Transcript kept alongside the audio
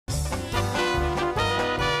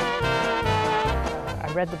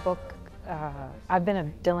I read the book. I've been a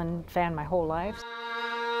Dylan fan my whole life.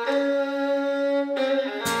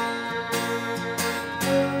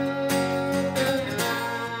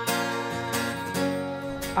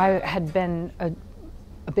 I had been a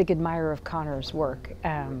big admirer of Connor's work.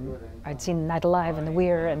 I'd seen Night Alive and The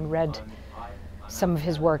Weir and read some of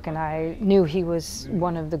his work, and I knew he was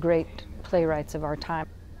one of the great playwrights of our time.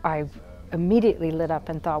 I immediately lit up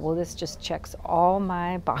and thought, well, this just checks all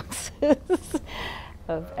my boxes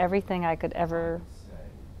of everything I could ever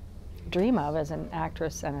dream of as an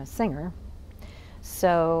actress and a singer.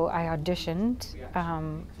 So I auditioned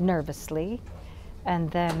nervously, and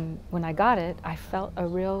then when I got it, I felt a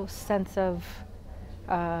real sense of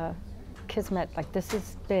kismet, like this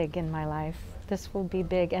is big in my life, this will be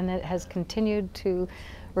big, and it has continued to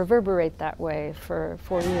reverberate that way for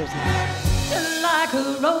 4 years now. You're like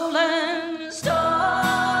a rolling stone.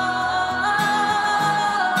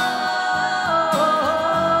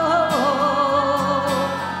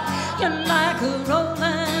 You're like a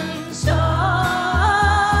rolling stone.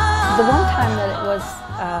 The one time that it was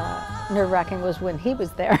nerve-wracking was when he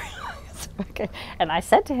was there. And I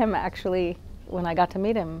said to him, actually, when I got to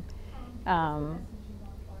meet him,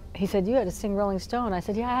 he said, "You had to sing Rolling Stone." I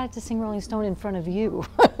said, "Yeah, I had to sing Rolling Stone in front of you."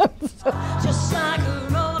 So,